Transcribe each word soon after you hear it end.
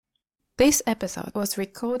This episode was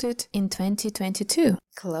recorded in 2022.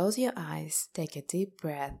 Close your eyes, take a deep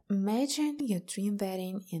breath. Imagine your dream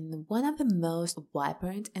wedding in one of the most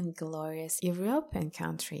vibrant and glorious European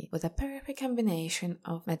countries with a perfect combination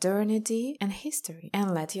of modernity and history,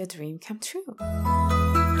 and let your dream come true.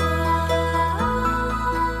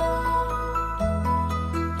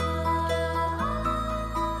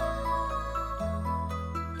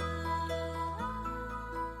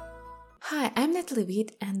 Hi, I'm Natalie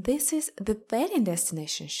Witt, and this is the Wedding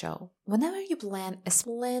Destination Show. Whenever you plan a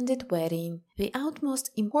splendid wedding, the utmost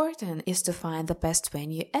important is to find the best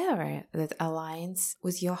venue ever that aligns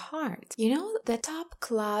with your heart. You know, the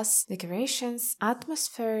top-class decorations,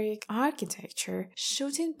 atmospheric architecture,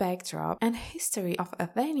 shooting backdrop, and history of a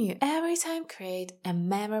venue every time create a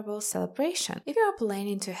memorable celebration. If you are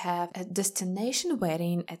planning to have a destination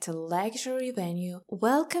wedding at a luxury venue,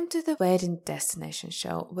 welcome to the Wedding Destination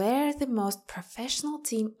Show, where the most professional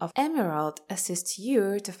team of Emerald assists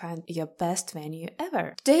you to find your best venue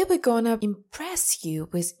ever. Today we're gonna impress you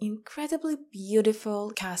with incredibly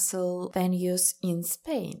beautiful castle venues in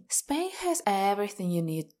Spain. Spain has everything you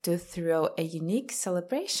need to throw a unique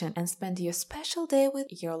celebration and spend your special day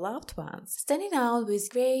with your loved ones. Standing out with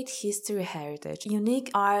great history heritage, unique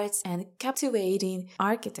arts and captivating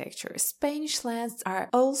architecture, Spanish lands are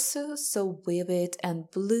also so vivid and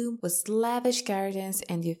bloom with lavish gardens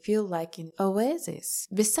and you feel like an oasis.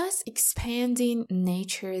 Besides expanding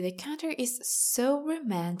nature, the country is so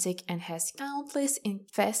romantic and has countless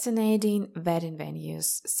fascinating wedding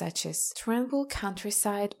venues such as tranquil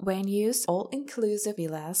countryside venues, all-inclusive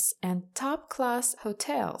villas, and top-class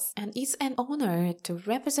hotels. And it's an honor to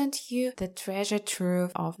represent you the treasure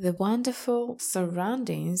trove of the wonderful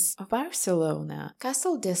surroundings of Barcelona,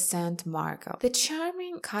 Castle de Sant Marco. The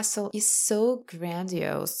charming castle is so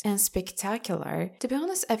grandiose and spectacular. To be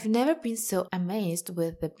honest, I've never been so amazed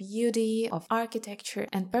with the beauty of architecture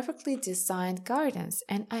and perfectly designed gardens,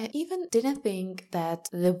 and I even didn't think that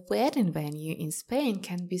the wedding venue in Spain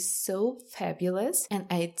can be so fabulous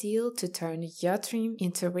and ideal to turn your dream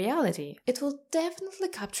into reality. It will definitely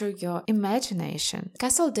capture your imagination.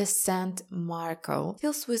 Castle de Sant Marco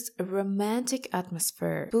fills with a romantic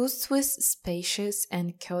atmosphere, boasts with spacious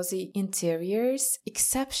and cozy interiors,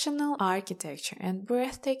 exceptional architecture, and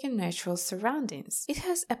breathtaking natural surroundings. It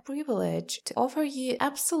has a privilege to offer you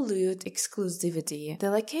absolute exclusivity. The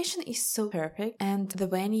location is so perfect and the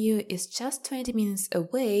venue is just 20 minutes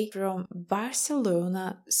away from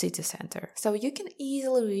Barcelona city center. So you can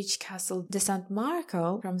easily reach Castle de Sant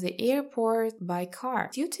Marco from the airport by car.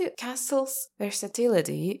 Due to castle's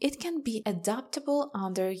versatility, it can be adaptable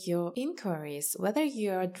under your inquiries, whether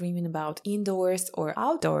you are dreaming about indoors or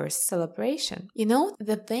outdoors celebration. You know,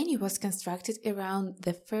 the venue was constructed around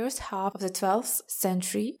the first half of the 12th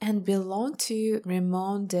century and belonged to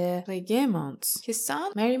Raymond de Pleguemont. His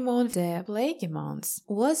son, Marimon de Pleguemont,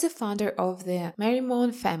 was the founder of the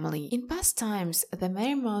Marimon family. In past times, the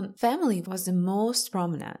Marimon family was the most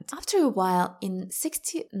prominent. After a while, in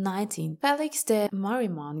 1619, Felix de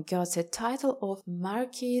Marimon got the title of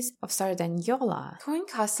Marquis of Sardanyola. Current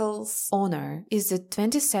castle's owner is the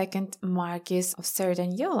 22nd Marquis of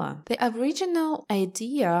Sardanyola. The original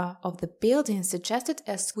idea of the building suggested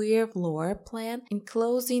a square floor plan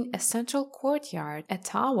enclosing a central courtyard, a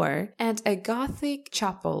tower, and a Gothic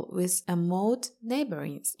chapel with a moat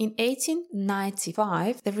neighboring. In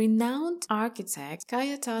 1895, the renowned architect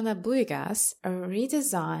Cayetana Buigas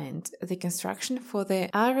redesigned the construction for the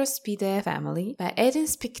Arospide family by adding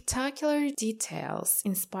spectacular details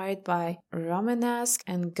inspired by Romanesque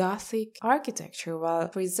and Gothic architecture while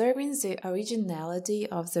preserving the originality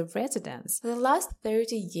of the residence. For the last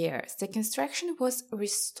 30 years, the construction was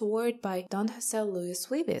restored by Don Jose Luis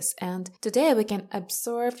Vives, and today we can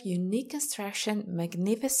observe unique construction,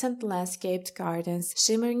 magnificent landscaped gardens,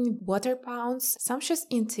 shimmering water ponds, sumptuous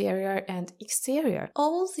interior and exterior.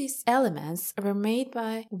 All these elements were made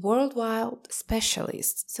by worldwide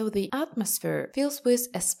specialists, so the atmosphere fills with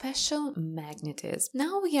a special magnetism.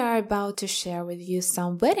 Now we are about to share with you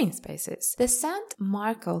some wedding spaces. The Sant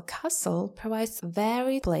Marco Castle provides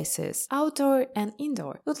varied places, outdoor and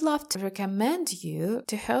indoor. Would love to recommend you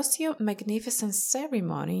to host your magnificent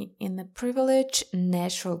ceremony in a privileged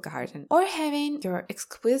natural garden or having your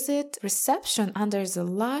exquisite reception under the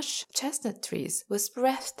lush chestnut trees with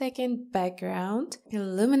breathtaking background,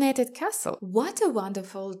 illuminated castle. What a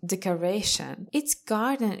wonderful decoration! Its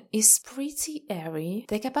garden is pretty airy.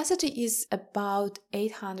 The capacity is about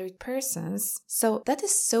 800 persons, so that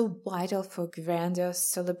is so vital for grandiose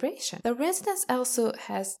celebration. The residence also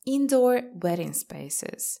has indoor wedding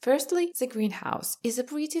spaces. Firstly, the greenhouse is a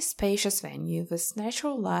pretty spacious venue with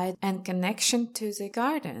natural light and connection to the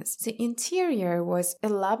gardens. The interior was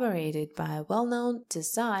elaborated by a well-known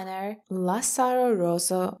designer, Lazzaro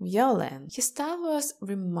Rosso Violen. His style was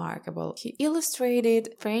remarkable. He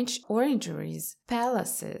illustrated French orangeries,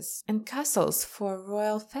 palaces, and castles for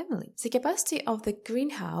royal family. The capacity of the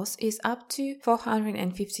greenhouse is up to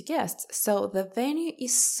 450 guests, so the venue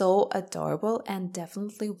is so adorable and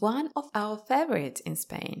definitely one of our favorites in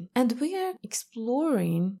Spain. And we are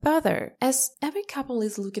exploring further, as every couple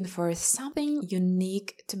is looking for something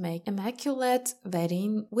unique to make immaculate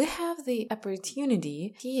wedding. We have the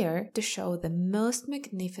opportunity here to show the most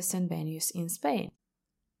magnificent venues in Spain.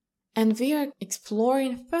 And we are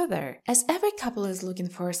exploring further, as every couple is looking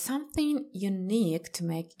for something unique to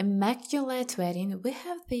make immaculate wedding. We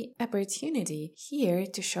have the opportunity here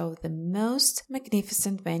to show the most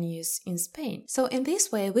magnificent venues in Spain. So in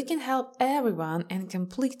this way, we can help everyone and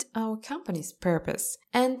complete our company's purpose.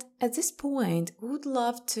 And at this point, we would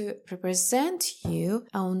love to represent you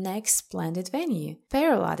our next splendid venue,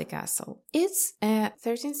 Peralada Castle. It's a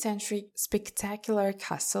 13th century spectacular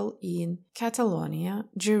castle in Catalonia,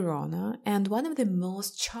 Girona, and one of the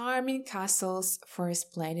most charming castles for a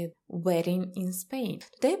splendid wedding in Spain.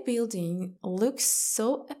 The building looks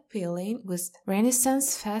so appealing with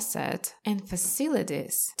Renaissance facade and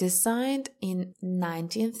facilities designed in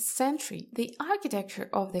 19th century. The architecture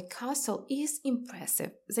of the castle is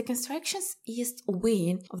impressive. The construction's east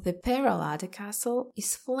wing of the Peralada Castle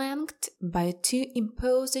is flanked by two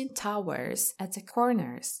imposing towers at the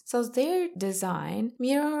corners, so their design,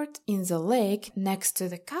 mirrored in the lake next to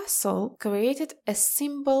the castle, created a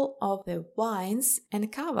symbol of the vines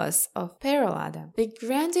and cavas of Peralada. The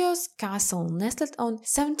grandiose castle nestled on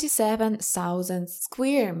 77,000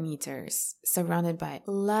 square meters, surrounded by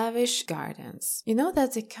lavish gardens. You know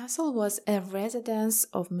that the castle was a residence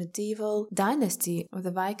of medieval dynasty of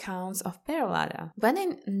the Viscounts of Peralada. When in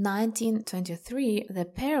 1923 the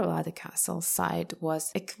Peralada Castle site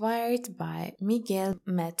was acquired by Miguel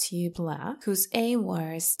Mathieu Pla, whose aim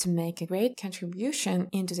was to make a great contribution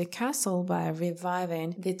into the castle by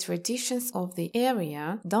reviving the traditions of the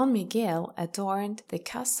area, Don Miguel adorned the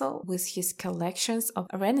castle with his collections of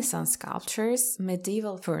Renaissance sculptures,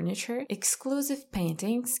 medieval furniture, exclusive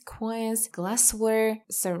paintings, coins, glassware,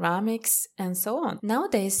 ceramics, and so on.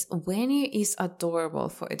 Nowadays, venue is adorable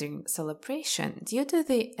for a dream celebration due to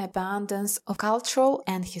the abundance of cultural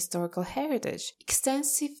and historical heritage,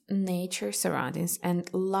 extensive nature surroundings, and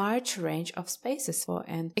large range of spaces for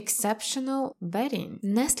an exceptional wedding.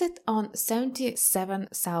 Nestled on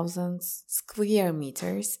 77,000 square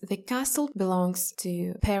meters, the castle belongs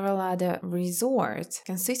to Peralada Resort,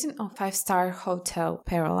 consisting of 5-star Hotel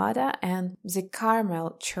Peralada and the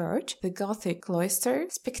Carmel Church, the Gothic Cloister,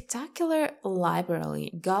 spectacular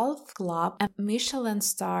library, golf club, a Michelin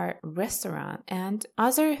star restaurant, and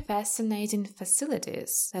other fascinating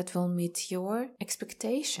facilities that will meet your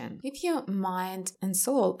expectation. If your mind and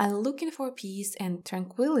soul are looking for peace and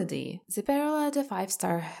tranquility, the Peralada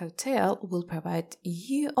 5-star Hotel will provide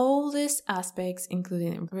you all these aspects,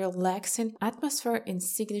 including relaxing atmosphere in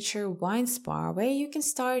signature wine spa where you can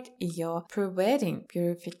start your pre-wedding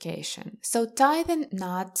purification. So tie the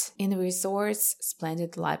knot in the resort's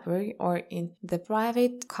splendid library or in the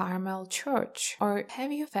private Carmel Church, or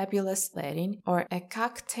have your fabulous wedding or a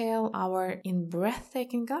cocktail hour in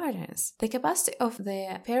breathtaking gardens. The capacity of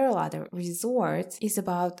the Peralada Resort is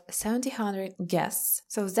about 700 guests,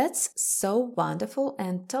 so that's so wonderful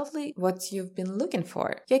and totally what you've been looking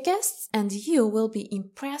for. Your guests and you will be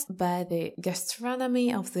impressed by the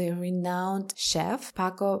gastronomy of the renowned chef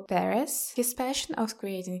Paco Perez, his passion of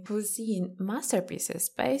creating cuisine masterpieces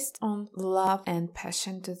based on love and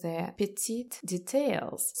passion to the petite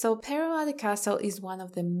details. So Peralada Castle is one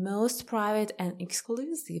of the most private and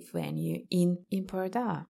exclusive venue in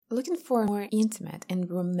Empordà. Looking for a more intimate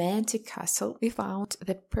and romantic castle, we found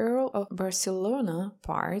the Pearl of Barcelona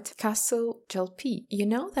part, Castle Jalpí. You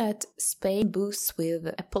know that Spain boasts with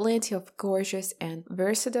a plenty of gorgeous and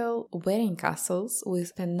versatile wedding castles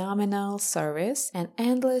with phenomenal service and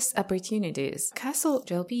endless opportunities. Castle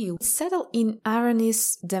Jalpí is settled in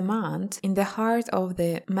Arenys de Munt, in the heart of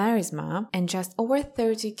the Maresma and just over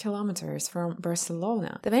 30 kilometers from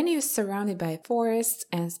Barcelona. The venue is surrounded by forests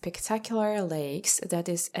and spectacular lakes that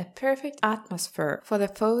is a perfect atmosphere for the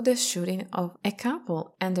photo shooting of a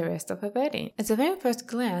couple and the rest of a wedding. At the very first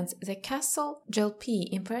glance, the Castle Jalpi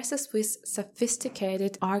impresses with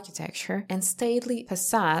sophisticated architecture and stately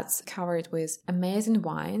facades covered with amazing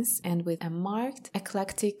wines and with a marked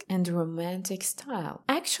eclectic and romantic style.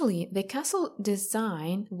 Actually, the castle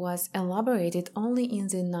design was elaborated only in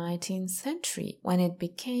the 19th century, when it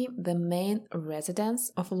became the main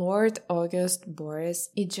residence of Lord August Boris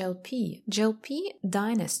I Jalpi. Jalpi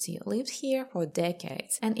dynasty lived here for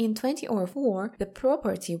decades, and in 2004, the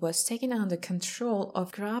property was taken under control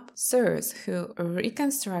of Grab Sirs, who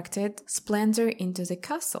reconstructed splendor into the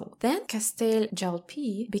castle. Then Castel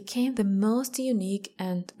Jalpi became the most unique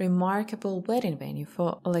and remarkable wedding venue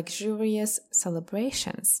for luxurious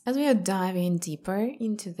celebrations. As we are diving deeper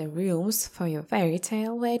into the rooms for your fairy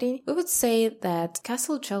tale wedding, we would say that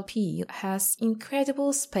Castle Jalpi has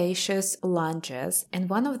incredible spacious lounges, and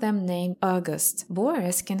one of them named August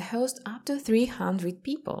Boris can host up to 300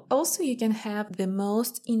 people. Also, you can have the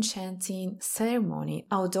most enchanting ceremony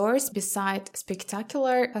outdoors beside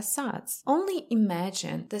spectacular facades. Only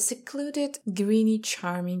imagine the secluded, greeny,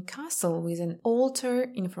 charming castle with an altar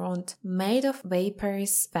in front made of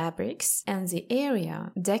vaporous fabrics and the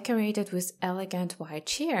area decorated with elegant white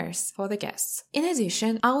chairs for the guests. In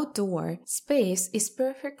addition, outdoor space is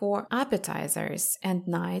perfect for appetizers and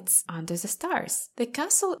nights under the stars. The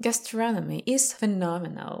castle gastronomy is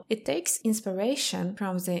phenomenal. It takes inspiration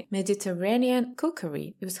from the Mediterranean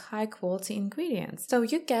cookery with high-quality ingredients, so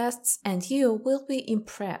your guests and you will be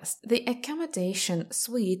impressed. The accommodation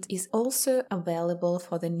suite is also available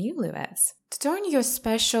for the newlyweds. To turn your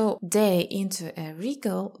special day into a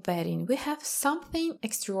regal wedding, we have something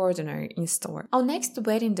extraordinary in store. Our next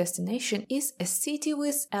wedding destination is a city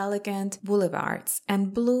with elegant boulevards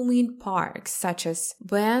and blooming parks such as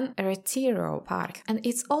Buen Retiro Park, and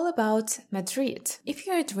it's all about Madrid. If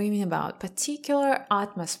you are dreaming about particular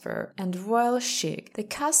atmosphere and royal chic, the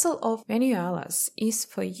Castle of Bañuelas is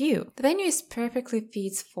for you. The venue is perfectly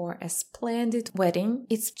fit for a splendid wedding.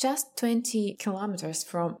 It's just 20 kilometers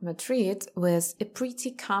from Madrid, with a pretty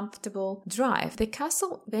comfortable drive. The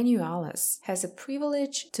Castle Bañuelas has a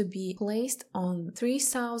privilege to be placed on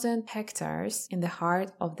 3,000 hectares in the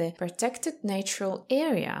heart of the protected natural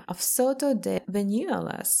area of Soto de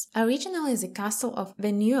Bañuelas. Originally, the Castle of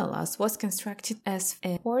Bañuelas was constructed as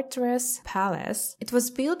a fortress palace. It was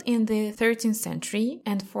built in the 13th century,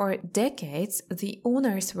 and for decades, the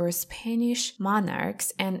owners were Spanish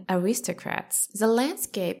monarchs and aristocrats. The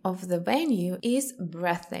landscape of the venue is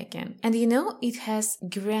breathtaking, and it has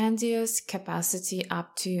grandiose capacity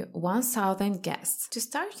up to 1,000 guests. To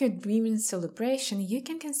start your dreaming celebration, you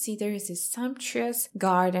can consider the sumptuous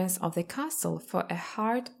gardens of the castle for a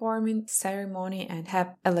heartwarming ceremony and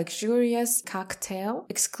have a luxurious cocktail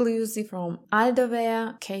exclusive from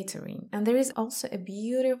Aldovea Catering. And there is also a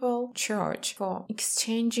beautiful church for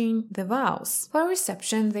exchanging the vows. For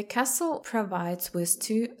reception, the castle provides with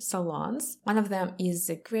 2 salons. One of them is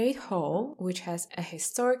the Great Hall, which has a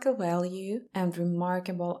historical value and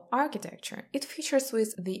remarkable architecture. It features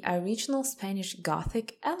with the original Spanish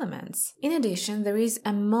Gothic elements. In addition, there is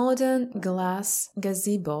a modern glass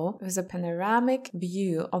gazebo with a panoramic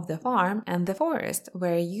view of the farm and the forest,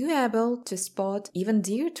 where you are able to spot even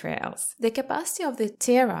deer trails. The capacity of the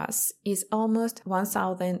terrace is almost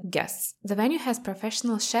 1,000 guests. The venue has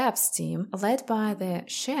professional chefs team led by the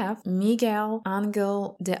chef Miguel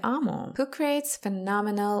Angel de Amo, who creates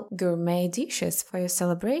phenomenal gourmet dishes for your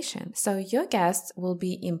celebration, so your guests will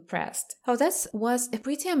be impressed. So that was a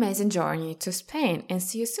pretty amazing journey to Spain, and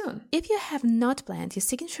see you soon. If you have not planned your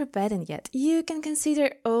signature wedding yet, you can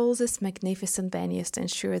consider all these magnificent venues to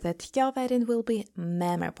ensure that your wedding will be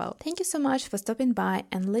memorable. Thank you so much for stopping by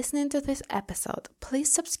and listening to this episode.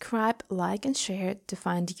 Please subscribe, like and share to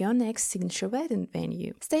find your next signature wedding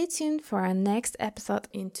venue. Stay tuned for our next episode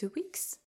in 2 weeks.